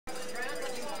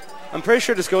I'm pretty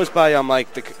sure this goes by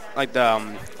like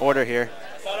the order here.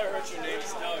 I thought I heard your name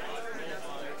Snug.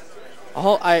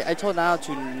 Oh, I told Niall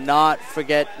to not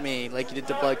forget me like you did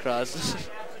the blood cross.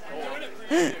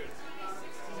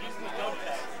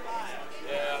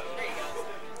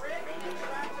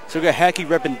 So we got Hackey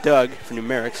repping Doug for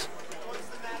numerics.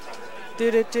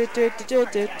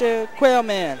 Quail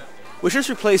Man. We should just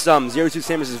replace 02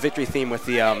 Samus' victory theme with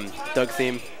the Doug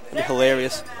theme. That'd be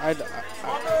hilarious. I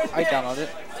downloaded it.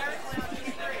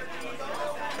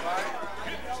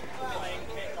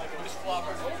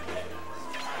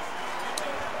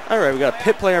 Alright, we got a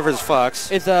Pit player versus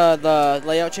Fox. Is the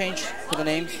layout change for the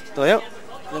names? The layout?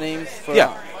 The names for...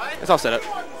 Yeah, it's all set up.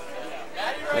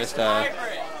 Just,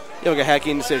 yeah, we got Hackey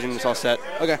Indecision, it's all set.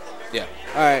 Okay. Yeah.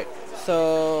 Alright,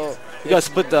 so... We gotta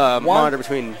split the monitor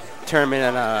between tournament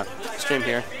and stream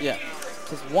here. Yeah.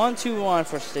 So it's 1, 2, 1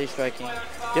 for stage striking.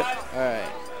 Yep. Alright.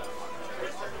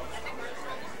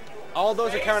 All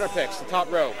those are counter picks, the top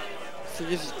row. So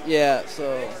just, yeah,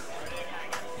 so...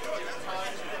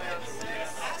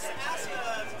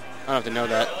 I don't have to know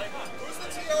that.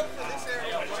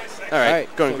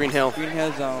 Alright, going so Green Hill. Green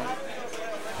Hill zone.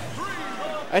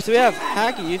 Alright, so we have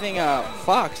Hackey using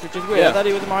Fox, which is weird. Yeah. I thought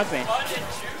he was a Marthmain.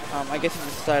 I guess he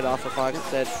just decided off for Fox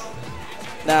instead.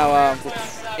 Now,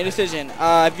 Indecision.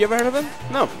 Have you ever heard of him?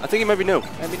 No, I think he might be new.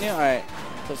 Maybe new? Alright.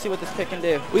 So let's see what this pick can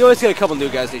do. We always get a couple new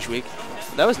guys each week.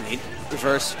 That was neat.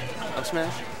 Reverse. Up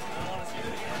smash.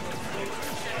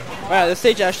 Wow, this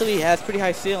stage actually has pretty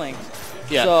high ceilings.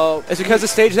 Yeah. So it's because the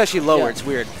stage is actually lower. Yeah. It's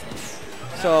weird.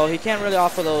 So he can't really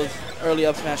offer those early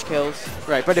up smash kills.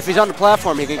 Right, but if he's on the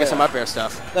platform, he can get some up air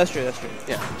stuff. That's true, that's true.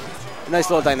 Yeah. A nice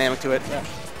little dynamic to it. Yeah.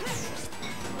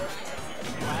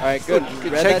 Alright, good.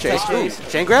 Good Read check that chase.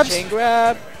 chase. Chain grabs? Chain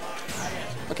grab.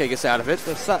 Okay, gets out of it.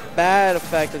 So it's not bad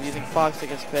effect of using Fox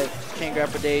against Pit. Chain grab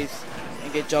for days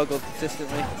and get juggled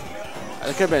consistently. That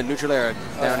could have been a neutral air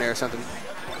down there or something.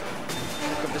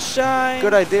 Look at the shine.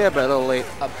 Good idea, but a little late.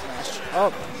 Up smash.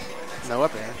 Oh. No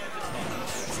up air.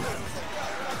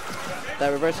 That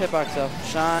reverse hitbox though.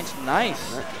 Shine.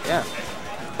 Nice. Yeah.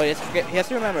 But he has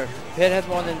to remember, Pit has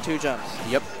more than 2 jumps.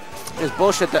 Yep. It's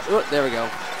bullshit that... Oh, there we go.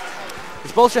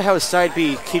 It's bullshit how his side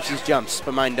B keeps his jumps,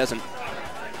 but mine doesn't.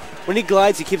 When he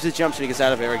glides, he keeps his jumps when he gets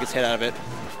out of it or he gets hit out of it.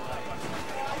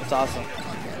 It's awesome.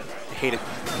 I hate it.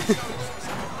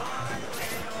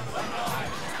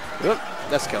 Oop,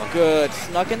 that's kill. Good.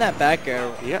 Snuck in that back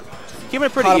air. Yep. Keep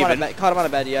it pretty Caught even. Caught him on a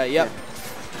bed, yeah, yep.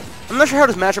 I'm not sure how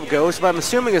this matchup goes, but I'm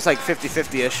assuming it's like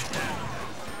 50-50-ish.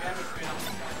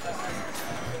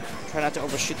 Try not to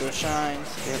overshoot those shines.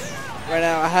 Yep. Right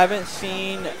now, I haven't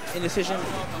seen Indecision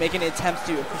make any attempts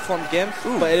to perform gimps,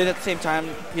 but it is at the same time,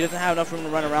 he doesn't have enough room to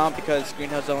run around because Green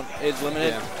Hill Zone is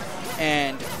limited,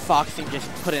 and Fox can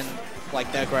just put in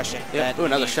like the aggression. Yep. Ooh,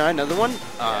 another shine, another one.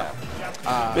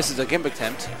 This is a gimp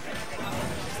attempt.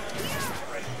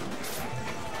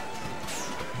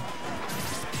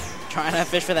 Trying to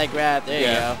fish for that grab. There you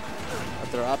go. I'll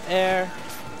throw up air.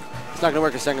 It's not going to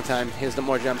work a second time. He has the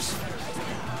more jumps.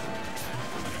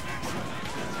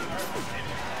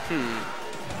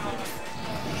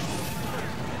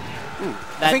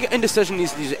 I think Indecision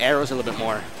needs to use arrows a little bit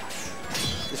more.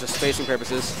 Just for spacing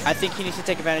purposes. I think he needs to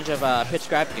take advantage of pitch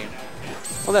grab game.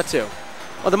 Well, that too.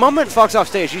 Well, the moment Fox off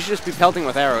stage, you should just be pelting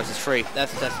with arrows. It's free.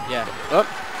 That's yeah. Oh,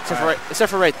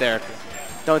 except for right there.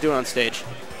 Don't do it on stage.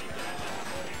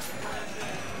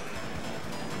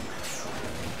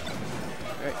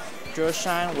 Right. Draw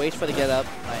shine, waits for the get up.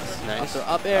 Nice. Nice. Also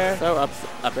up air. Up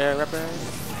air, up air.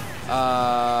 I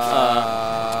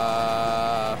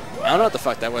don't know what the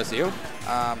fuck that was, you?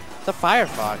 It's a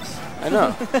Firefox. I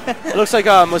know. It looks like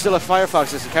Mozilla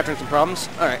Firefox is capturing some problems.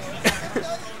 All right.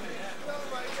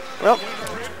 Well,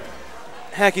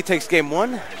 Hackey takes game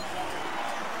 1.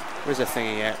 Where's that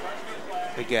thingy at?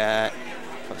 We got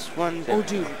 +1. Oh,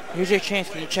 dude, here's your chance.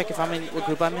 Can you check if I'm in what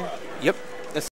group I'm in? Yep.